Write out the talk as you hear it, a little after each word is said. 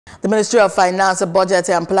The Ministry of Finance, Budget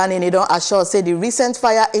and Planning don't assure say the recent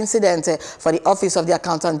fire incident for the Office of the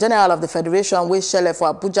Accountant General of the Federation, which shell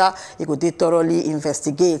for Abuja, it could thoroughly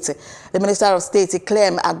investigate. The Minister of State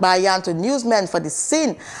claimed Agbayan to newsmen for the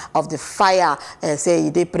scene of the fire, say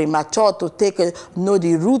they premature to take know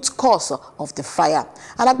the root cause of the fire.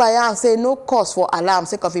 And Agbayan say no cause for alarm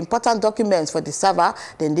sake of important documents for the server,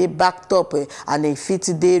 then they backed up and they fit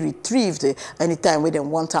they retrieved anytime when they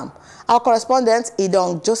want them. Our correspondent,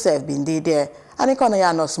 Idong Joseph, been there, and he can hear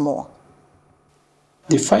us more.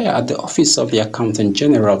 The fire at the Office of the Accountant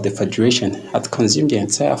General of the Federation had consumed the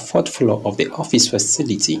entire fourth floor of the office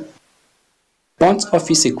facility. Burnt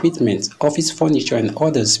office equipment, office furniture and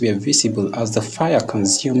others were visible as the fire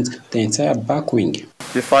consumed the entire back wing.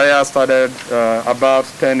 The fire started about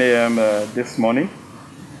 10 a.m. This morning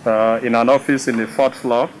in an office in the fourth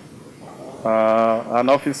floor. An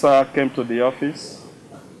officer came to the office.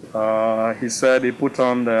 He said he put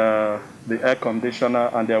on the air conditioner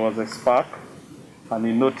and there was a spark and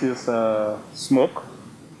he noticed smoke,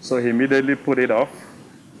 so he immediately put it off,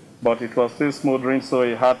 but it was still smoldering, so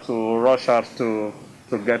he had to rush out to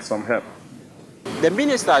get some help. The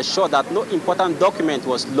minister assured that no important document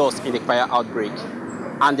was lost in the fire outbreak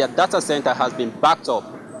and their data center has been backed up,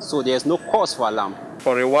 so there's no cause for alarm.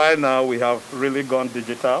 For a while now we have really gone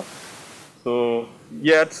digital, so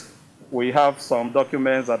yet we have some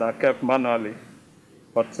documents that are kept manually,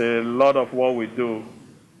 but a lot of what we do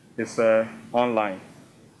is online.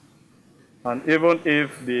 And even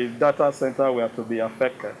if the data center were to be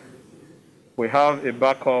affected, we have a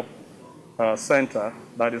backup center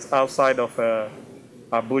that is outside of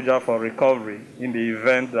Abuja for recovery in the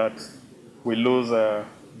event that we lose the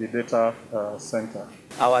data center.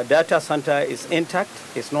 Our data center is intact,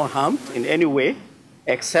 it's not harmed in any way,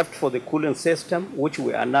 except for the cooling system, which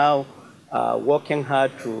we are now working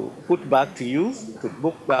hard to put back to use, to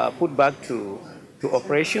put back to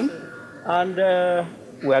operation. And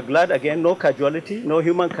we are glad again, no casualty, no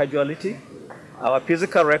human casualty. Our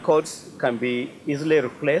physical records can be easily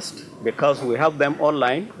replaced because we have them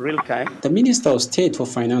online, real time. The Minister of State for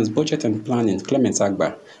Finance, Budget and Planning, Clement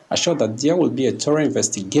Agba, assured that there will be a thorough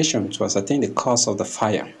investigation to ascertain the cause of the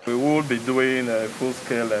fire. We will be doing a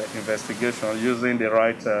full-scale investigation using the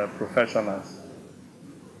right professionals.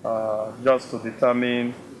 Just to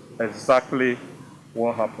determine exactly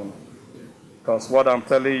what happened. Because what I'm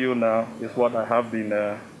telling you now is what I have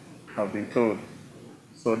been told.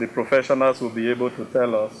 So the professionals will be able to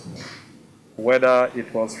tell us whether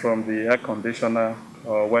it was from the air conditioner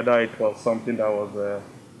or whether it was something that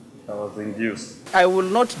was induced. I will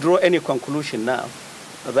not draw any conclusion now.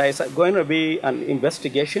 There is going to be an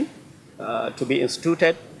investigation to be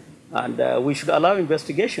instituted, and we should allow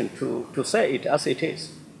investigation to say it as it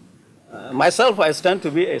is. Myself, I stand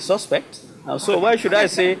to be a suspect, so why should I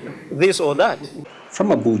say this or that? From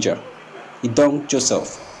Abuja, Idong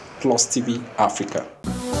Joseph, Plus TV Africa.